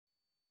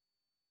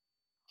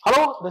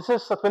Hello, this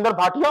is Satvinder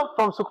Bhatia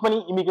from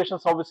Sukhmani Immigration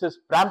Services,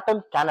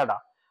 Brampton, Canada.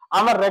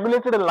 I'm a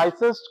regulated and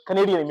licensed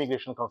Canadian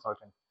immigration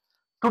consultant.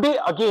 Today,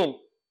 again,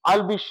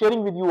 I'll be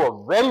sharing with you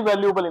a very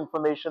valuable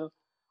information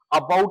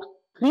about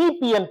three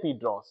PNP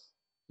draws.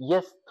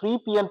 Yes, three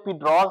PNP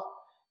draws,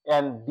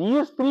 and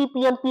these three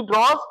PNP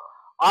draws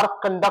are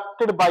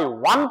conducted by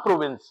one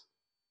province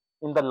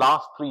in the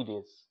last 3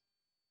 days.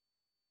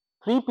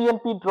 Three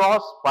PNP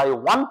draws by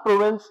one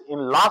province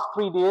in last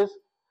 3 days.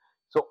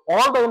 So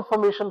all the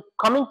information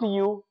coming to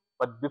you,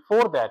 but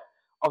before that,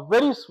 a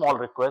very small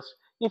request.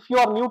 If you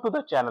are new to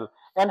the channel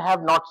and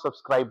have not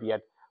subscribed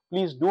yet,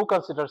 please do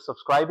consider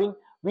subscribing.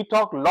 We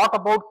talk a lot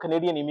about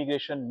Canadian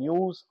immigration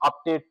news,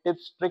 update,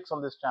 tips, tricks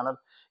on this channel.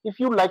 If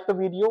you like the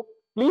video,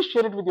 please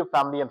share it with your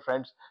family and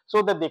friends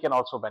so that they can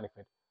also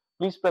benefit.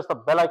 Please press the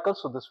bell icon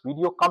so this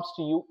video comes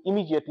to you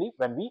immediately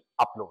when we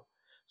upload.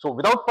 So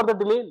without further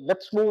delay,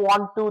 let's move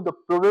on to the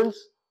province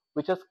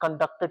which has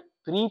conducted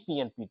three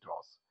PNP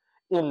draws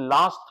in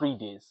last 3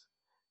 days.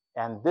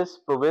 And this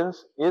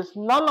province is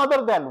none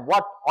other than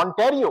what?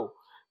 Ontario.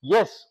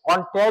 Yes,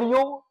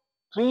 Ontario,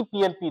 three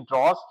PNP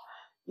draws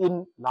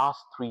in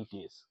last 3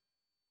 days.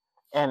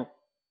 And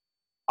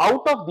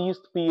out of these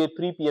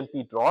three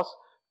PNP draws,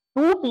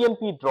 two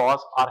PNP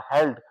draws are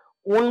held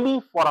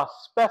only for a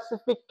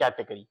specific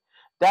category.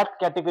 That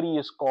category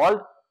is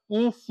called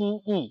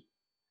ECE.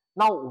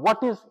 Now,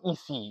 what is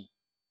ECE?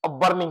 A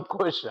burning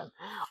question.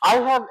 I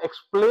have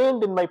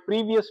explained in my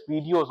previous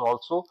videos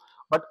also,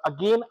 but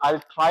again,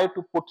 I'll try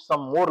to put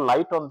some more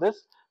light on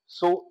this.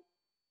 So,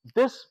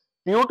 this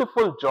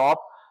beautiful job,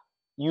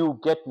 you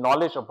get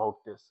knowledge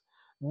about this.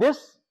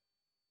 This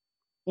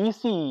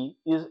ECE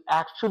is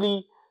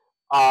actually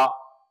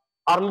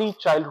early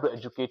childhood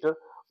educator.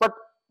 But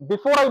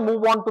before I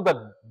move on to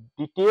the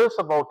details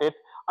about it,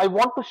 I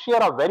want to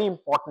share a very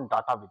important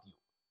data with you.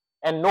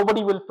 And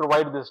nobody will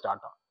provide this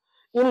data.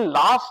 In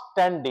last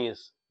 10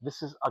 days,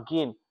 this is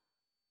again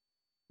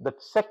the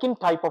second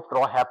type of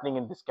draw happening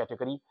in this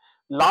category.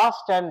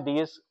 Last 10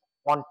 days,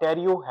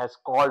 Ontario has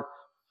called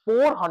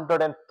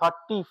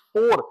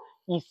 434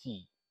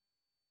 EC.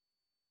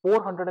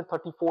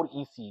 434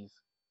 ECs.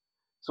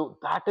 So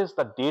that is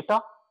the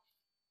data.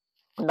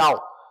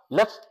 Now,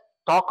 let's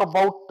talk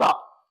about the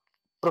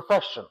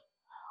profession.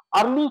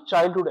 Early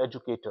childhood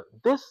educator.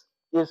 This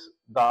is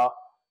the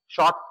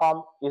short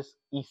form is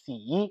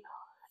ECE.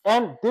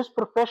 And this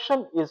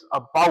profession is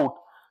about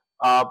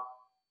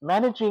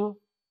managing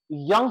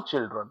young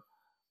children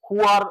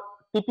who are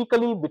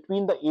typically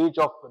between the age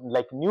of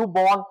like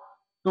newborn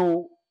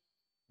to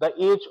the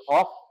age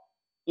of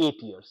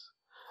 8 years.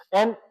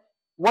 And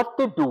what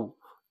they do,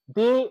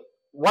 they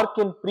work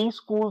in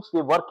preschools,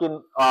 they work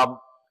in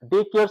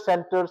daycare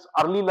centers,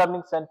 early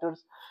learning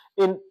centers.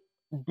 In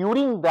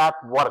during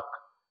that work,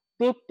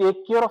 they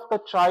take care of the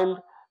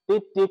child, they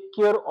take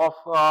care of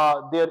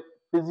their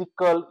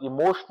physical,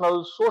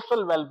 emotional,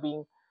 social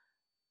well-being.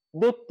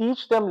 They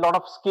teach them a lot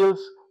of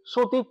skills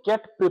so they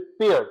get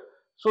prepared,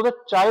 so the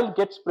child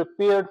gets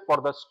prepared for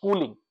the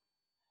schooling.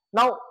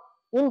 Now,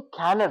 in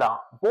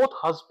Canada, both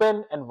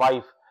husband and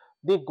wife,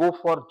 they go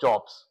for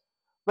jobs.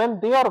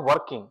 When they are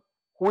working,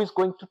 who is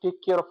going to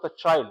take care of the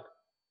child?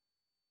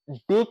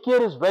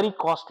 Daycare is very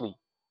costly.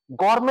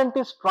 Government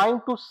is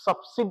trying to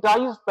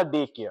subsidize the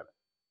daycare.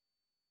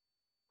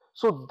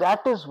 So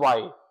that is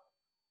why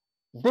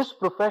this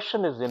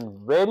profession is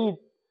in very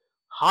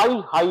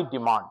high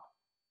demand.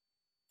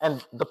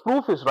 And the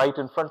proof is right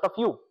in front of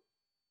you.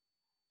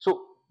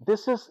 So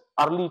this is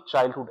early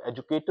childhood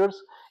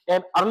educators,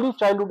 and early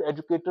childhood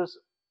educators,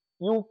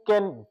 you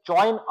can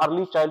join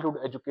early childhood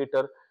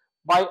educator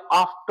by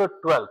after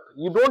 12th.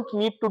 You don't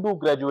need to do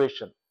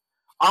graduation.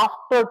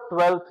 After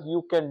 12th,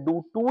 you can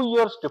do 2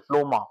 years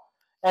diploma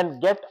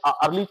and get an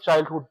early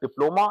childhood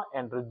diploma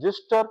and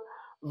register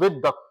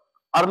with the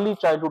early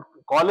childhood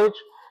college,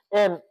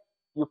 and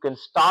you can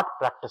start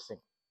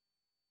practicing.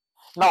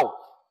 Now,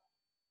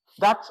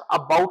 that's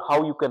about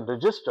how you can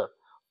register.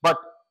 But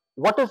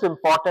what is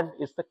important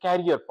is the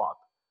career path.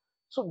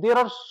 So there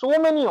are so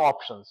many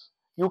options.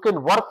 You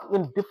can work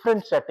in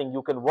different settings.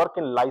 You can work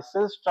in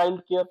licensed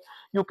childcare.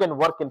 You can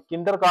work in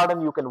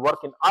kindergarten. You can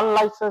work in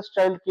unlicensed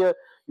childcare.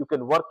 You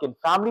can work in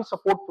family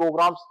support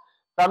programs.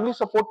 Family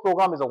support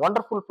program is a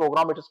wonderful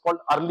program. It is called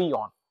Early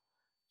On.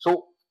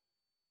 So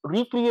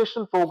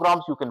recreation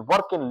programs, you can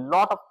work in a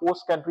lot of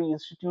post-secondary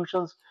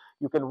institutions.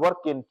 You can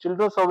work in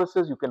children's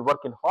services. You can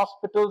work in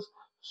hospitals.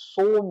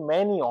 So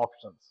many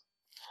options.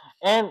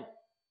 And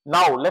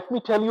now let me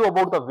tell you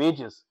about the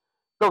wages.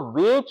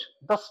 The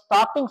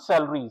starting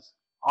salaries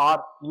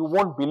are, you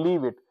won't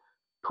believe it,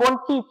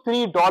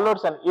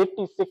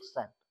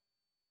 $23.86.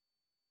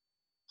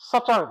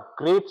 Such a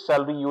great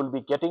salary you will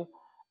be getting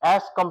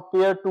as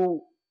compared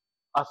to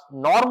a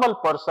normal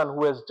person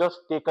who has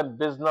just taken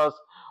business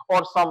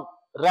or some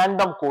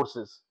random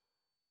courses,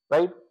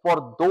 right?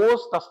 For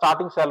those, the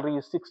starting salary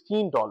is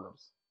 $16.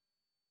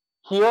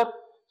 Here,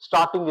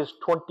 starting is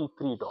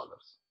 $23.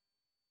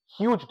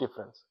 Huge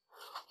difference.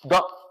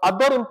 The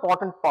other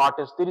important part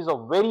is there is a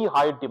very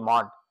high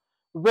demand,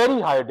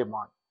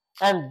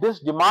 and this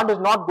demand is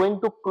not going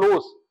to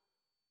close.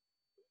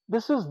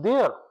 This is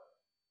there.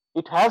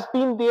 It has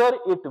been there.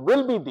 It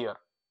will be there.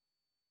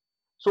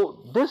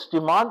 So this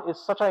demand is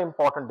such an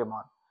important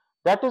demand.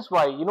 That is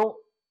why,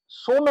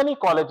 so many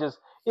colleges,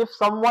 if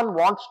someone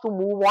wants to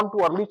move on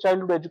to early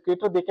childhood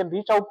educator, they can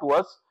reach out to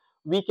us.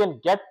 We can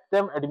get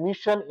them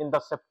admission in the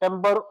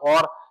September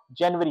or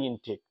January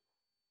intake.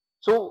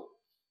 So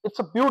it's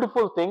a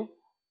beautiful thing,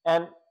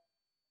 and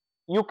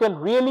you can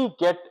really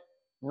get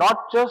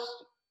not just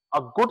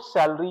a good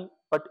salary,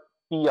 but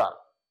PR.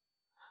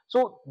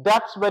 So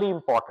that's very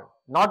important.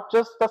 Not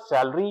just the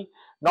salary,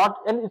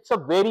 and it's a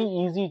very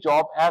easy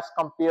job as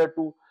compared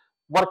to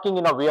working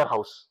in a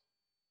warehouse.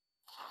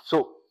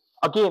 So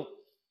again,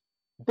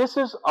 this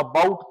is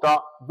about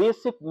the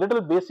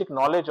little basic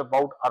knowledge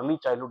about early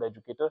childhood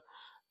educator.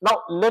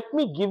 Now let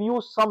me give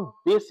you some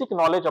basic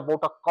knowledge about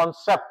a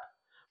concept,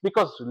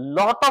 because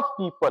lot of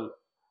people,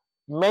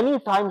 many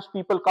times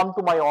people come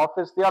to my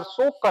office, they are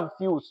so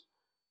confused.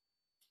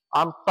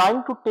 I'm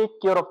trying to take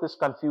care of this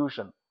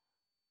confusion.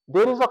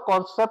 There is a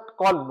concept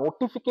called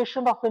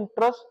notification of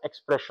interest,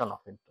 expression of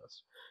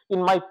interest.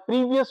 In my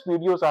previous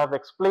videos, I have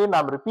explained,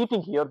 I'm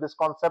repeating here this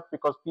concept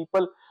because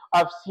people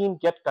I've seen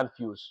get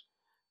confused.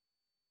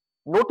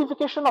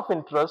 Notification of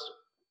interest,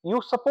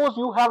 you suppose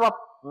you have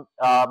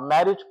a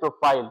marriage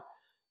profile,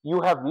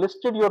 you have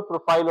listed your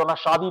profile on a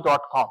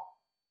shadi.com.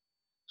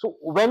 So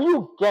when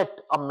you get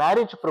a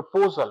marriage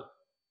proposal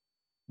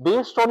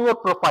based on your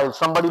profile,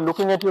 somebody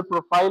looking at your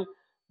profile,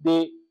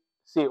 they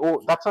say,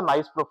 oh, that's a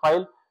nice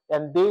profile,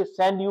 and they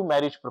send you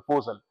marriage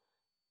proposal.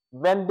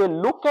 When they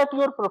look at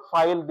your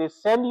profile, they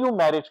send you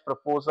marriage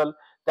proposal.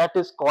 That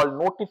is called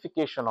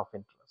notification of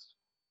interest.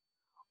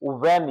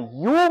 When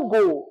you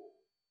go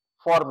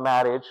for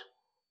marriage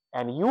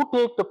and you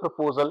take the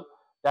proposal,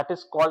 that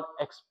is called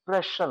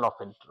expression of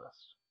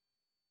interest.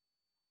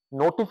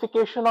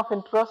 Notification of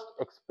interest,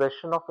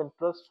 expression of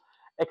interest.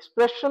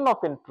 Expression of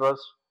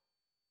interest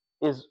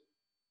is,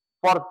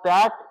 for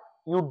that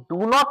you do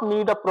not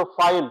need a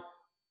profile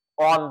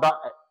on the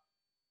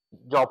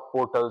job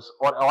portals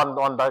or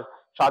on the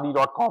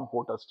shadi.com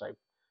portals type.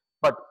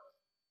 But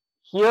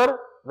here,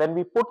 when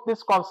we put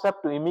this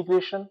concept to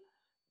immigration,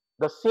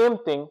 the same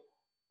thing,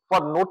 for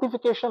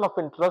notification of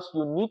interest,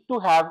 you need to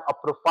have a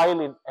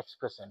profile in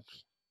Express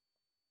Entry.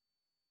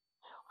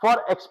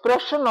 For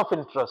expression of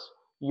interest,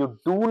 you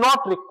do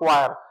not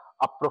require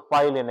a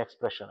profile in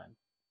Expression Entry.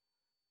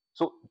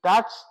 So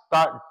that's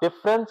the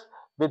difference.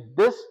 With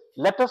this,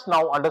 let us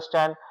now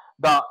understand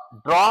the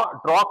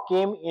draw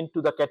came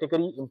into the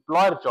category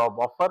employer job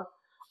offer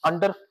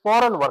under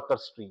foreign worker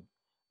stream.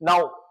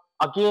 Now,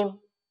 again,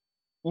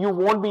 you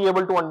won't be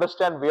able to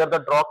understand where the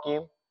draw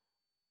came.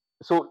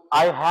 So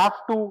I have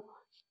to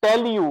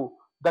tell you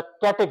the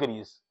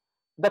categories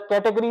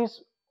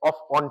of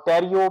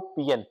Ontario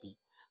PNP.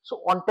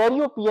 So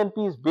Ontario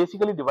PNP is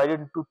basically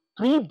divided into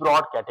three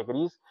broad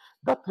categories.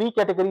 The three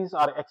categories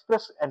are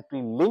Express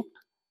Entry linked,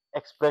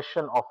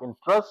 expression of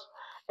interest,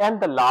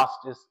 and the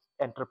last is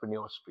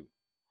entrepreneur stream.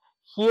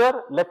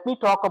 Here, let me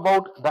talk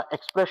about the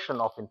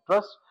expression of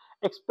interest.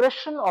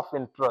 Expression of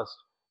interest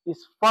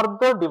is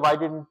further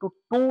divided into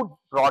two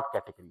broad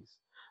categories.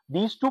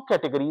 These two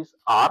categories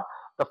are,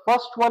 the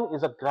first one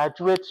is a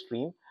graduate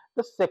stream,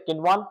 the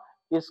second one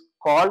is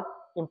called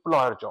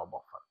employer job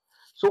offer.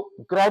 So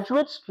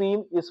graduate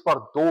stream is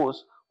for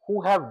those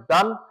who have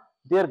done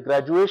their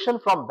graduation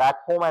from back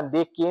home and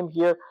they came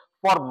here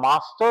for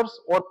masters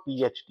or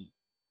PhD.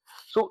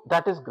 So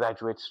that is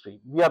graduate stream.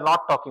 We are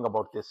not talking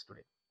about this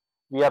today.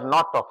 We are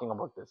not talking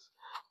about this.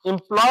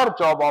 Employer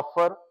job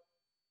offer,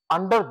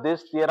 under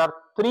this there are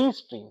three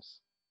streams.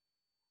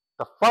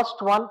 The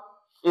first one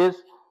is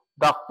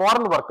the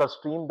foreign worker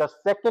stream, the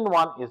second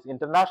one is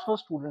international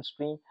student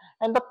stream,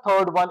 and the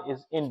third one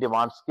is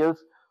in-demand skills.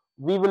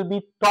 We will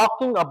be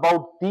talking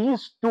about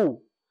these two,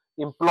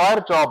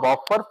 employer job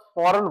offer,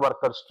 foreign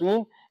worker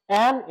stream,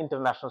 and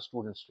international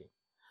student stream.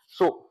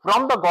 So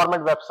from the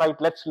government website,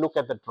 let's look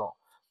at the draw.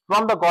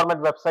 From the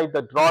government website,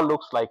 the draw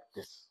looks like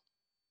this.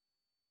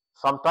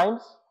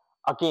 Sometimes,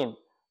 again,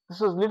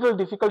 this is little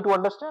difficult to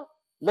understand.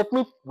 Let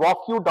me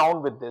walk you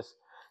down with this.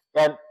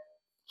 And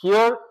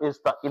here is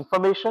the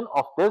information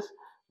of this.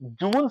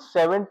 June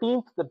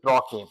 17th, the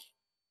draw came.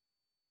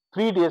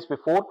 3 days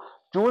before,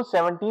 June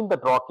 17th, the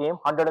draw came.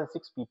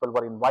 106 people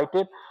were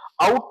invited.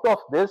 Out of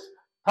this,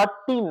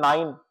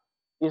 39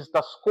 is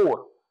the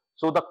score.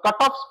 So the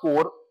cutoff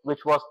score,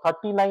 which was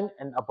 39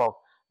 and above.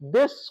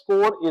 This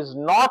score is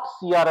not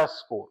CRS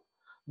score.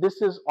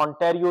 This is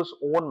Ontario's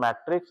own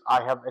matrix.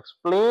 I have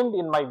explained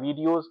in my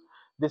videos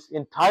this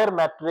entire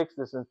matrix,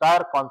 this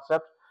entire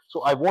concept.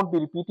 So I won't be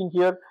repeating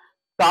here.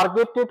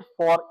 Targeted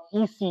for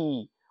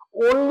ECE.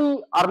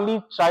 Only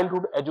early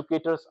childhood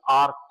educators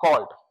are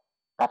called.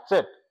 That's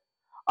it.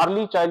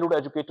 Early childhood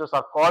educators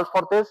are called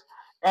for this,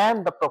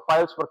 and the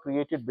profiles were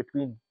created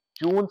between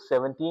June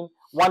 17,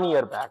 1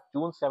 year back,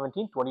 June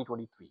 17,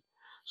 2023.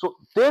 So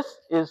this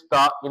is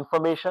the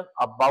information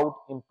about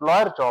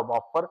employer job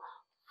offer,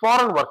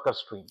 foreign worker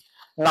stream.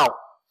 Now,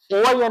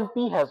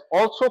 OINP has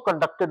also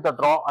conducted the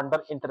draw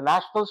under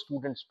international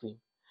student stream.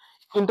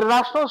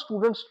 International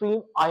student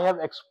stream, I have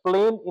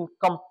explained in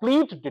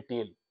complete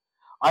detail.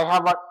 I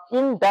have an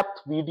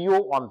in-depth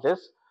video on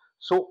this.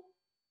 So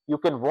you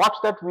can watch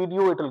that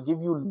video. It will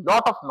give you a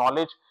lot of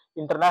knowledge,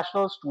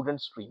 international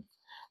student stream.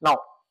 Now,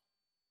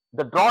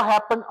 the draw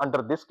happened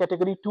under this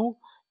category too.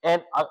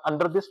 And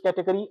under this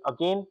category,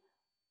 again,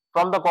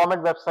 from the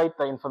government website,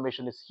 the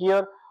information is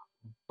here.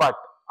 But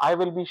I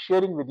will be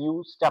sharing with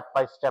you step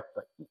by step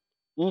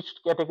each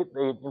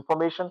category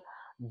information.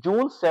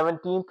 June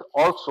 17th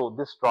also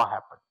this draw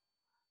happened.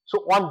 So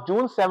on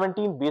June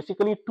 17th,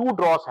 basically two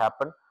draws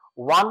happened.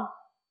 One,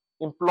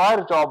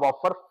 employer job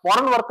offer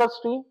foreign worker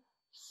stream.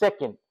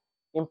 Second,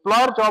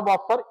 employer job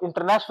offer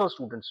international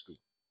student stream.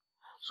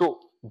 So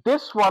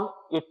this one,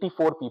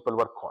 84 people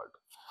were called.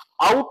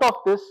 Out of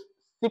this,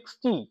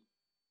 60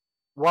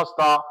 was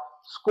the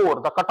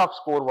score. The cutoff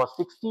score was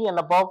 60 and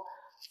above,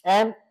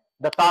 and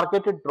the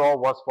targeted draw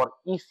was for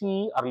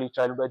ECE, early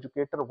childhood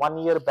educator. 1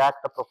 year back,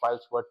 the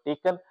profiles were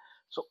taken.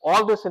 So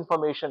all this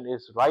information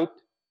is right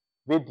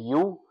with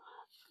you.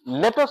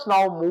 Let us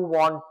now move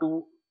on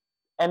to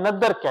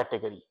another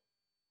category.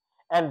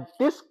 And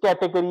this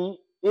category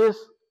is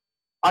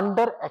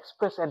under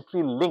express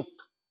entry linked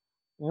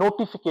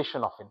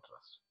notification of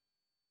interest.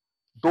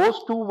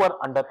 Those two were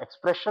under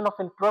expression of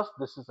interest.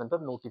 This is under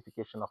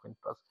notification of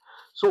interest.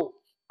 So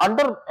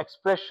under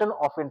expression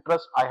of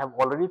interest, I have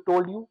already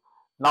told you.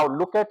 Now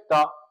look at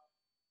the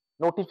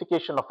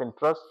notification of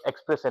interest,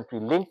 express entry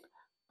linked,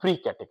 three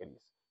categories.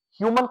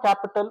 Human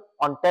capital,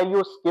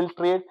 Ontario skilled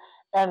trade,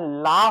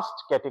 and last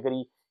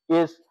category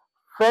is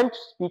French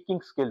speaking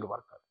skilled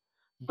worker.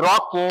 Draw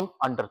came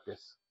under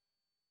this.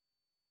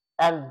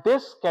 And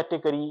this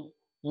category,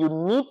 you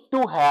need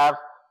to have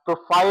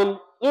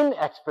profile in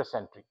express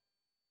entry.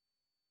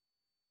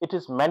 It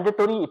is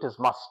mandatory, it is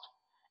must.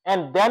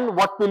 And then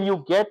what will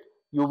you get?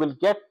 You will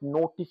get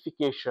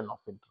notification of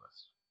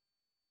interest.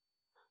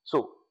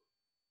 So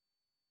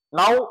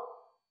now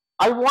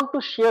I want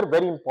to share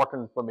very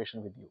important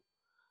information with you.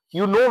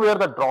 You know where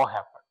the draw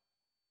happened.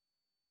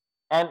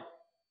 And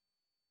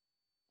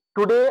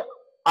today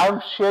I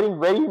am sharing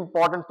very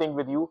important thing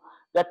with you,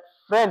 that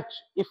French,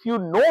 if you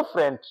know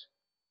French,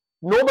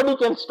 nobody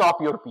can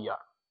stop your PR.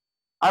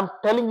 I'm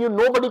telling you,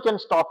 nobody can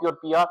stop your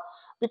PR,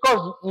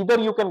 because either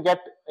you can get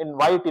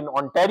invite in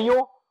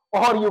Ontario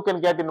or you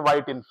can get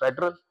invite in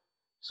federal.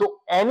 So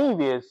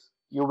anyways,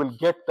 you will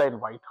get the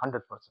invite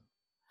 100%.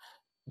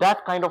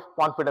 That kind of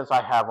confidence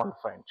I have on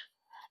French.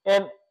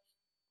 And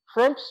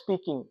French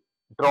speaking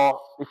draw,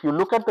 if you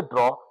look at the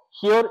draw,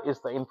 here is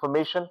the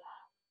information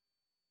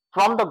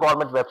from the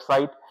government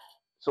website.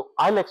 So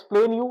I'll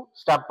explain you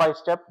step by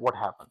step what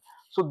happened.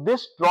 So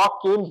this draw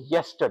came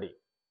yesterday,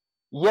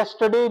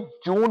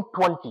 June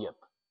 20th,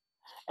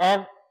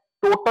 and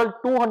total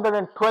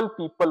 212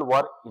 people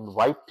were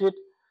invited.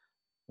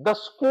 The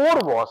score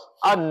was,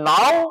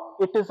 now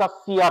it is a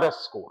CRS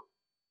score,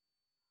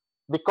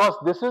 because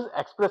this is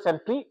express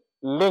entry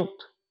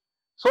linked.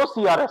 So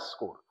CRS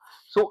score.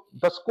 So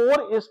the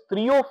score is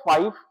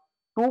 305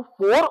 to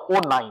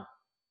 409.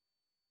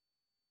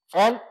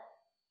 And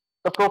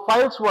the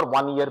profiles were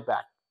 1 year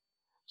back.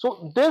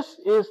 So this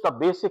is the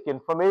basic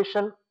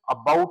information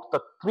about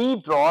the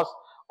three draws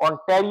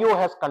Ontario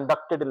has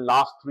conducted in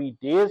last 3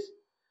 days.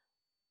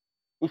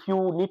 If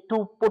you need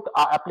to put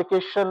an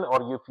application,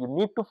 or if you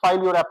need to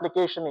file your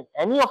application in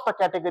any of the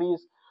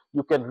categories,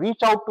 you can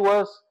reach out to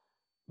us,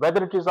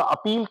 whether it is an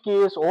appeal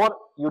case or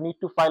you need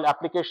to file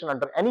application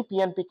under any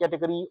PNP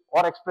category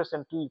or express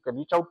entry, you can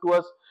reach out to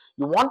us.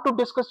 You want to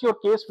discuss your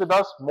case with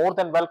us, more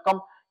than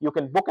welcome. You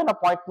can book an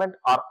appointment.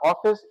 Our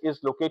office is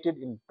located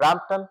in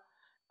Brampton.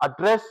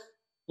 Address,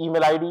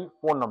 email ID,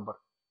 phone number,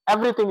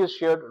 everything is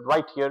shared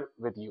right here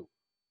with you.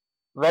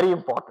 Very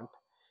important.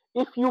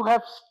 If you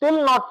have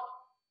still not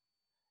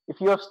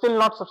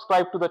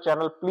subscribed to the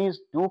channel, please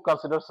do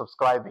consider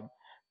subscribing.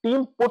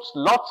 Team puts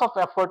lots of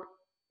effort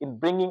in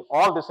bringing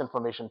all this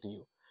information to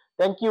you.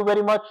 Thank you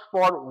very much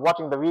for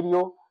watching the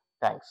video.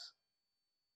 Thanks.